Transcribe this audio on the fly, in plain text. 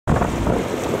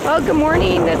Well, good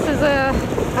morning. This is a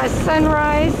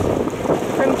sunrise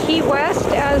from Key West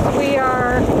as we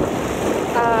are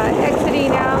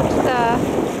exiting out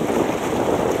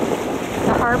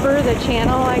the harbor, the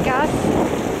channel, I guess.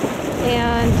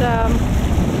 And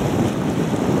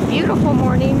beautiful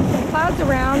morning. Some clouds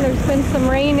around. There's been some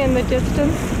rain in the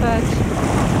distance, but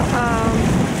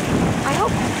I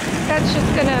hope that's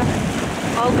just gonna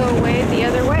all go away the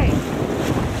other way.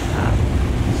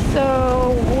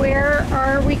 So where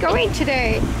are we going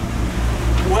today?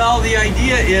 Well, the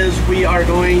idea is we are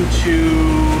going to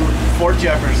Fort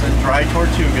Jefferson, Dry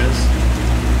Tortugas.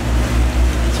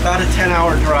 It's about a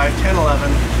 10-hour drive,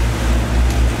 10-11.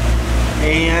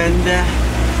 And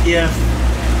if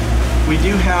we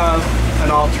do have an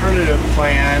alternative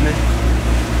plan,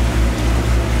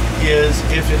 is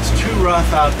if it's too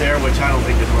rough out there, which I don't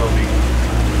think it will be,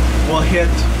 we'll hit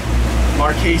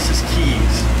Marquesas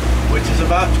Keys, which is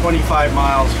about 25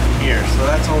 miles from here, so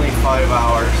that's only 5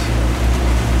 hours.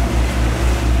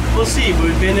 We'll see.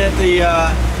 We've been at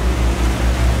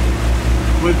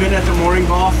the mooring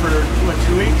ball for what,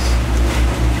 2 weeks?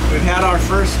 We've had our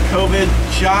first COVID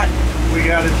shot. We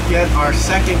got to get our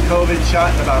second COVID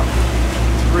shot in about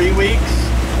 3 weeks.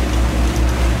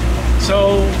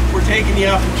 So we're taking the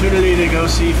opportunity to go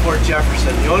see Fort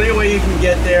Jefferson. The only way you can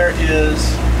get there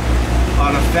is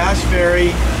on a fast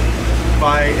ferry,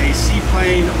 by a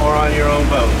seaplane, or on your own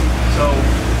boat. So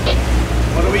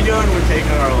what are we doing? We're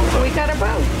taking our own boat. We got a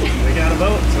boat. We got a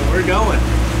boat, so we're going.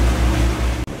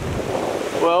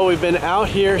 Well, we've been out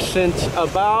here since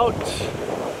about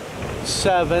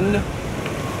 7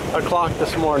 o'clock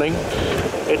this morning.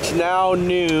 It's now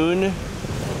noon.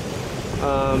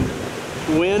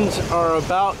 Winds are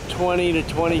about 20 to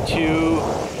 22.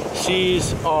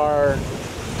 Seas are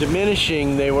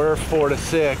diminishing. They were 4 to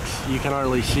 6. You can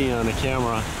hardly see on the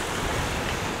camera.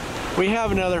 We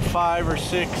have another 5 or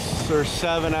 6 or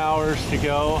 7 hours to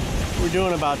go. We're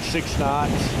doing about 6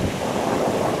 knots.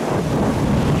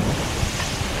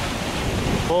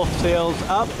 Both sails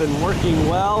up and working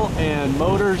well, and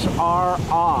motors are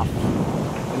off.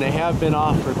 And they have been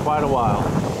off for quite a while.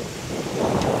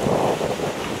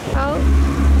 Well,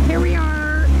 here we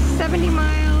are 70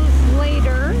 miles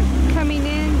later, coming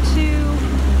into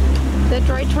the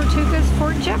Dry Tortugas,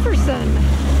 Fort Jefferson.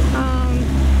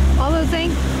 All those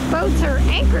boats are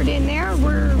anchored in there.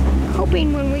 We're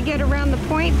hoping when we get around the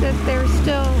point that there's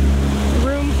still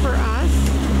room for us.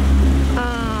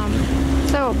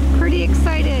 So pretty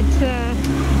excited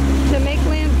to make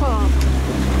landfall.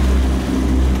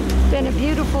 Been a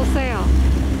beautiful sail.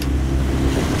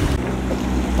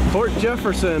 Fort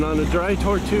Jefferson on the Dry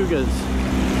Tortugas.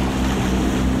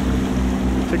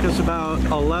 Took us about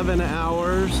 11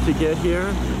 hours to get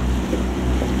here.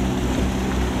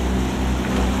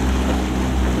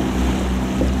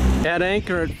 At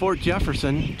anchor at Fort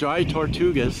Jefferson, Dry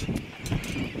Tortugas,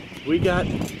 we got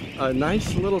a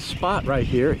nice little spot right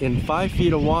here in 5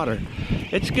 feet of water.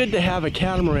 It's good to have a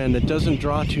catamaran that doesn't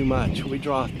draw too much. We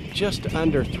draw just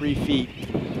under 3 feet.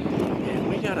 And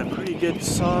we got a pretty good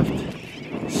soft,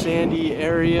 sandy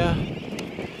area.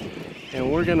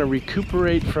 And we're gonna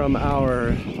recuperate from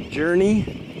our journey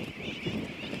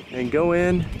and go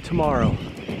in tomorrow.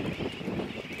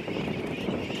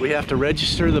 We have to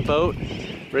register the boat,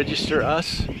 register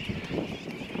us,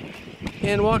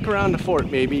 and walk around the fort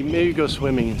maybe go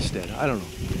swimming instead. I don't know.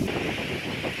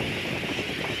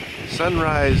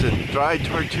 Sunrise at Dry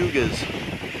Tortugas.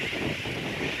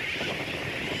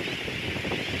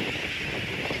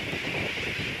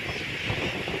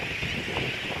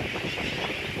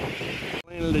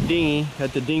 The dinghy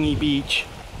at the dinghy beach.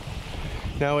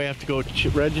 Now we have to go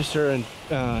register and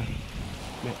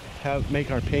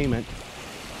make our payment.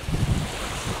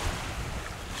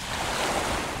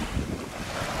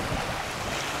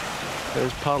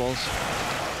 There's puddles,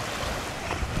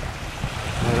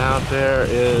 and out there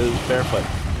is Barefoot.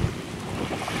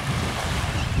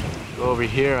 Go over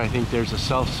here. I think there's a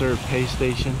self-serve pay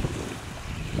station,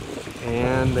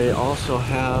 and they also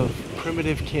have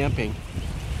primitive camping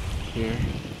here.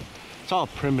 It's all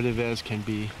primitive as can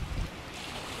be.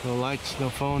 No lights, no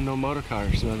phone, no motor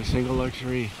cars, not a single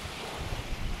luxury.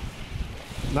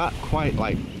 Not quite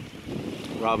like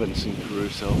Robinson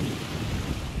Crusoe.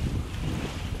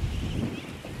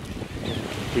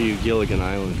 For you Gilligan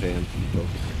Island fan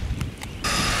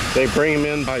folks. They bring them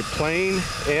in by plane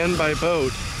and by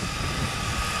boat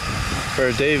for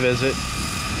a day visit.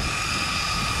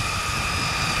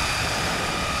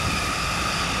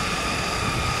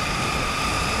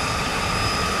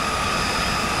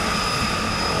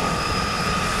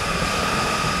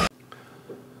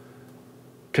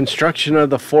 Construction of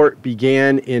the fort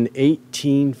began in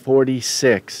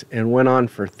 1846 and went on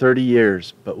for 30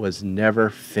 years, but was never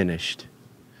finished.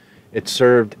 It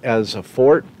served as a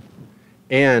fort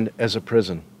and as a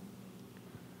prison.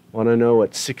 Want to know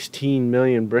what 16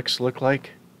 million bricks look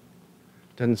like?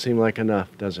 Doesn't seem like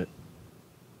enough, does it?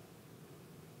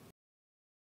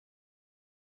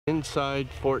 Inside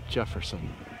Fort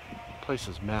Jefferson. The place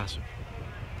is massive.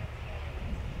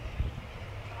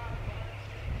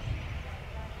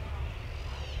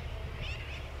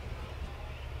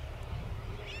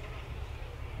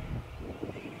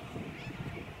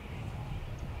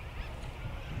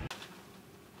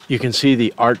 You can see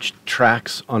the arched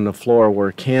tracks on the floor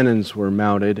where cannons were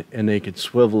mounted, and they could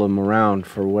swivel them around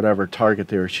for whatever target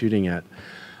they were shooting at.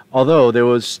 Although there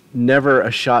was never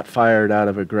a shot fired out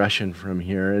of aggression from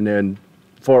here, and then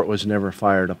the fort was never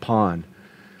fired upon.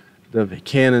 The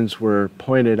cannons were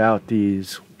pointed out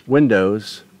these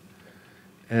windows,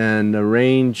 and the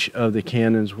range of the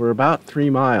cannons were about 3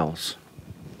 miles.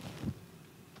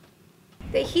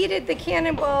 They heated the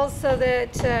cannonballs so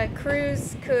that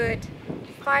crews could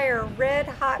fire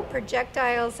red-hot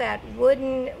projectiles at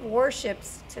wooden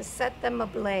warships to set them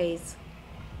ablaze.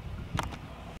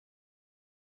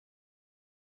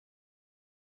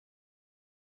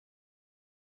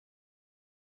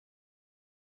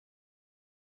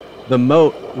 The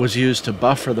moat was used to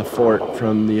buffer the fort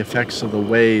from the effects of the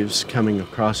waves coming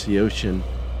across the ocean.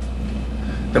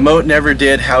 The moat never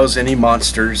did house any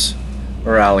monsters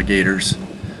or alligators,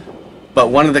 but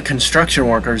one of the construction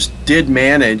workers did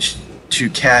manage to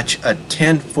catch a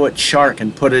 10-foot shark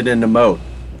and put it in the moat.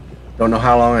 Don't know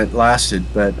how long it lasted,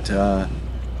 but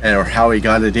or how he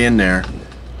got it in there.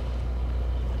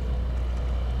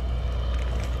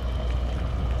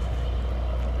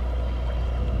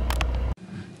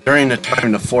 During the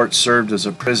time the fort served as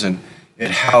a prison,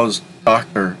 it housed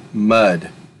Dr. Mudd.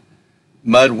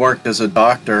 Mudd worked as a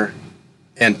doctor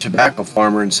and tobacco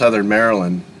farmer in southern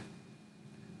Maryland.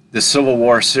 The Civil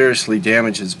War seriously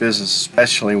damaged his business,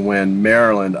 especially when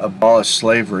Maryland abolished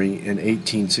slavery in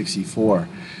 1864.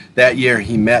 That year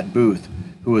he met Booth,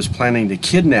 who was planning to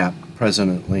kidnap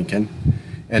President Lincoln,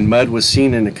 and Mudd was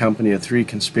seen in the company of 3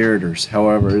 conspirators.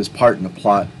 However, his part in the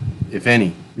plot, if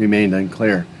any, remained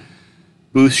unclear.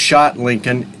 Booth shot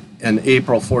Lincoln on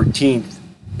April 14,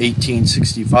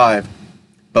 1865,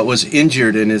 but was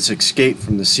injured in his escape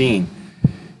from the scene.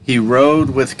 He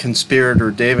rode with conspirator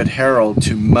David Harold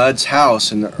to Mudd's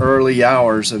house in the early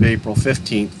hours of April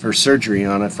 15th for surgery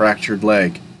on a fractured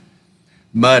leg.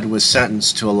 Mudd was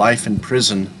sentenced to a life in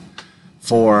prison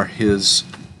for his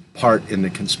part in the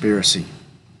conspiracy.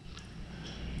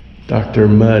 Dr.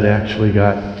 Mudd actually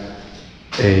got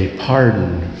a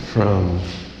pardon from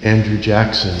Andrew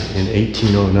Jackson in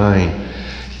 1809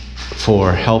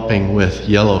 for helping with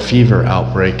yellow fever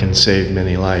outbreak and saved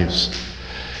many lives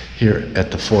here at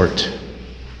the fort.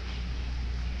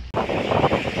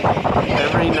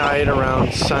 Every night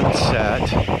around sunset,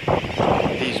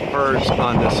 these birds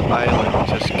on this island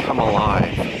just come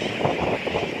alive.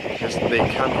 Because they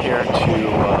come here to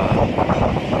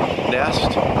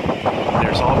nest.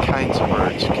 There's all kinds of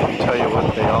birds. Can't tell you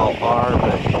what they all are,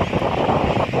 but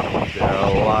there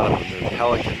are a lot of them. There are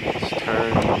pelicans,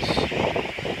 terns,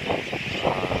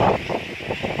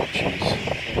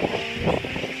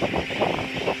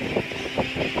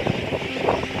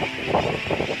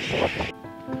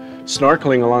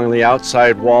 Snorkeling along the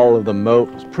outside wall of the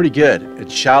moat is pretty good.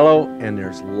 It's shallow and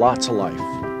there's lots of life.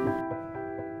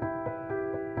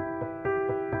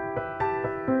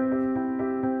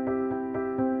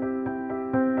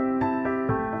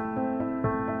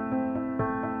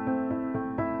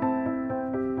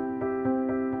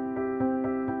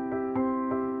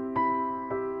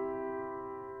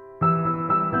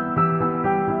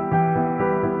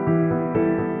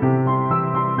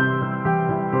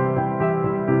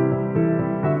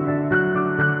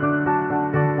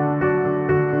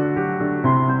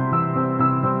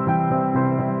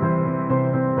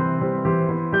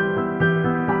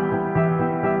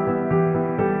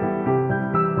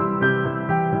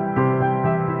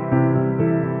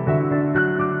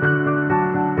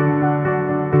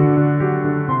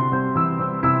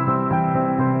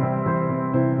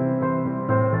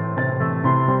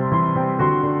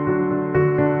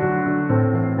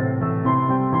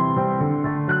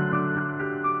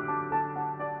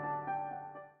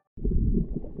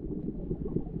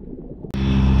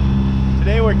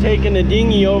 We're taking the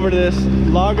dinghy over to this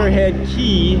Loggerhead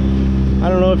Key. I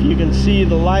don't know if you can see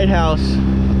the lighthouse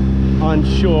on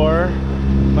shore.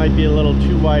 Might be a little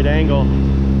too wide angle.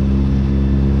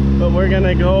 But we're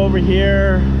gonna go over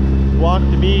here, walk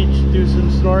the beach, do some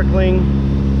snorkeling,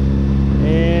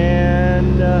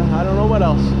 and I don't know what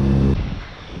else.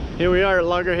 Here we are at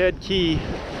Loggerhead Key,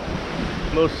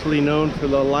 mostly known for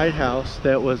the lighthouse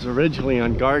that was originally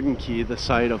on Garden Key, the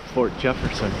site of Fort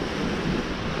Jefferson.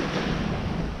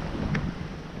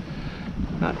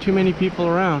 Not too many people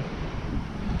around.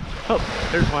 Oh,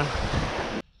 there's one.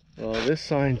 Well, this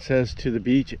sign says "To the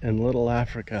beach in Little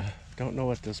Africa." Don't know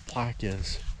what this plaque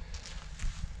is.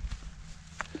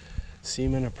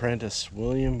 Seaman Apprentice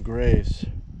William Graves.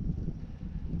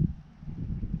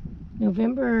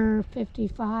 November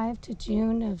 55 to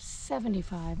June of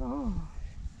 75. Oh.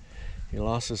 He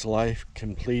lost his life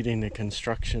completing the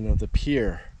construction of the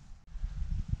pier.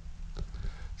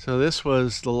 So this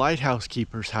was the lighthouse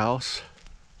keeper's house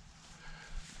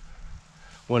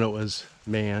when it was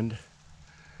manned.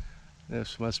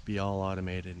 This must be all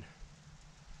automated.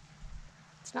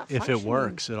 It's not if it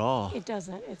works at all. It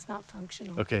doesn't. It's not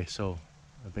functional. Okay, so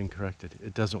I've been corrected.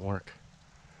 It doesn't work.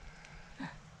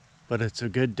 But it's a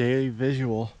good day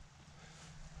visual.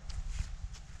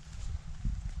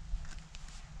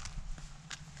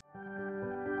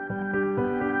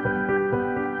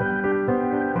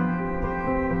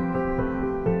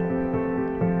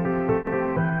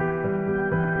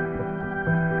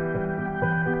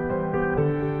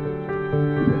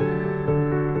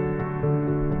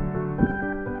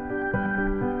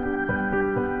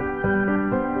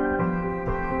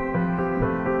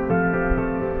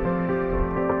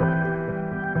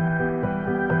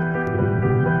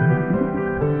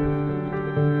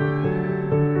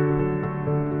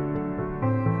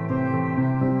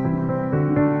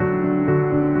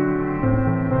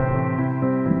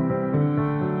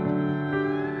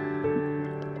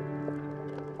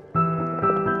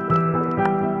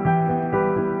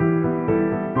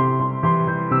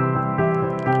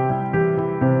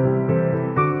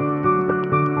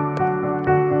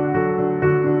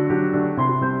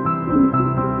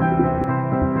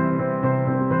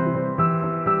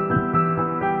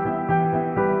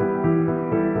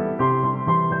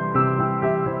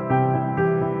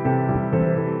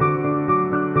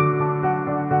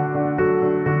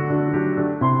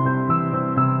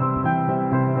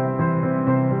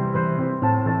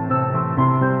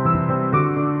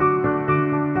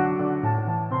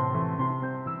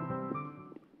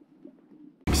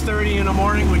 In the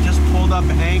morning, we just pulled up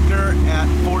anchor at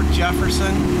Fort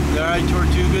Jefferson, Dry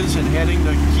Tortugas, and heading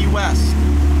to Key West.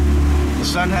 The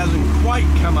sun hasn't quite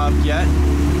come up yet.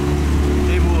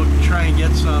 Maybe we'll try and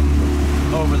get some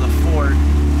over the fort.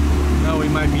 No, we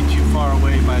might be too far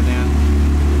away by then.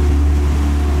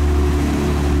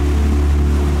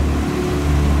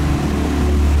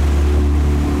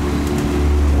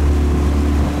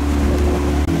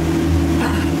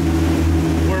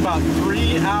 We're about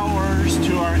 3 hours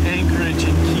to our anchorage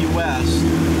in Key West,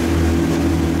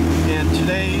 and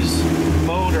today's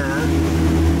motor,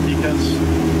 because,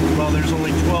 well, there's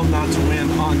only 12 knots of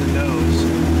wind on the nose,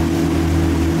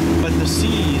 but the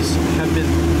seas have been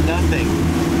nothing.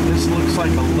 This looks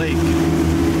like a lake.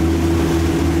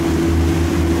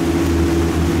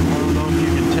 I don't know if you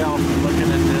can tell from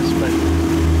looking at this, but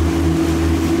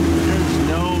there's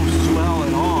no swell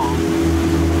at all.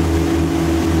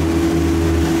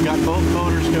 Got both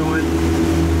motors going,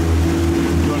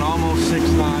 doing almost 6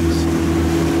 knots,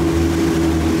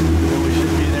 and we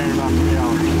should be there in about 3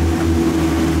 hours.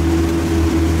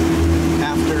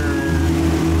 After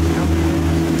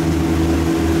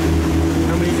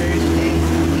how many days?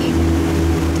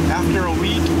 After a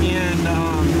week in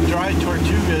Dry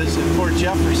Tortugas at Fort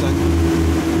Jefferson,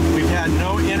 we've had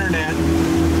no internet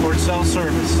or cell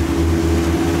service.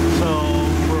 So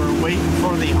we're waiting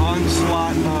for the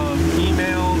onslaught of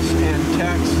emails and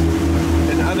texts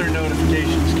and other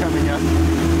notifications coming up.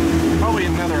 Probably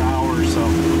another hour or so.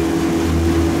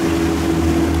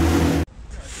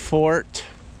 Fort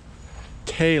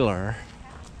Taylor,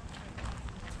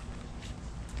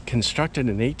 constructed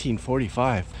in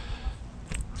 1845.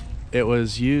 It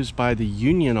was used by the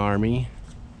Union Army,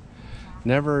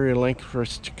 never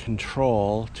relinquished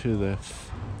control to the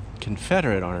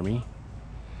Confederate Army,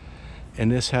 and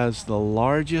this has the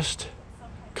largest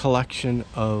collection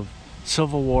of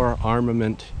Civil War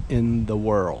armament in the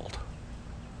world.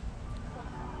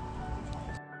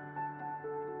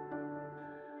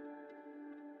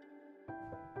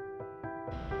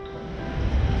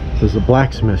 This is a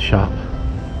blacksmith shop.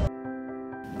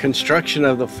 Construction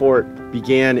of the fort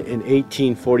began in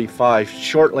 1845,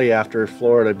 shortly after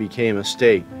Florida became a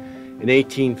state. In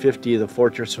 1850, the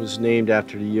fortress was named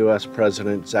after the U.S.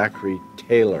 President Zachary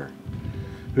Taylor,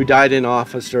 who died in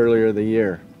office earlier the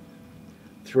year.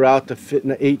 Throughout the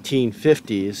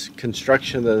 1850s,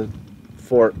 construction of the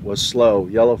fort was slow.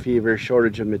 Yellow fever,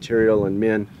 shortage of material and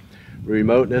men,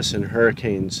 remoteness, and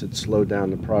hurricanes had slowed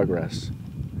down the progress.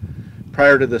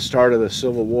 Prior to the start of the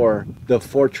Civil War, the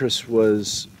fortress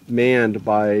was manned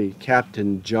by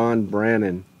Captain John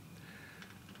Brannan,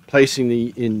 placing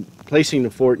the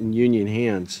fort in Union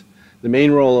hands. The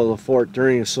main role of the fort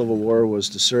during the Civil War was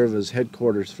to serve as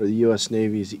headquarters for the U.S.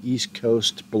 Navy's East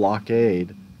Coast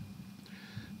blockade.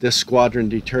 This squadron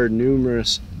deterred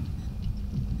numerous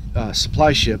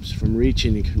supply ships from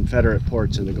reaching the Confederate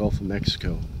ports in the Gulf of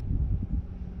Mexico.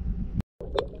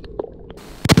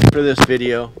 For this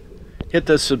video, hit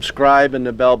the subscribe and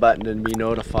the bell button and be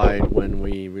notified when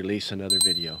we release another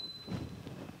video.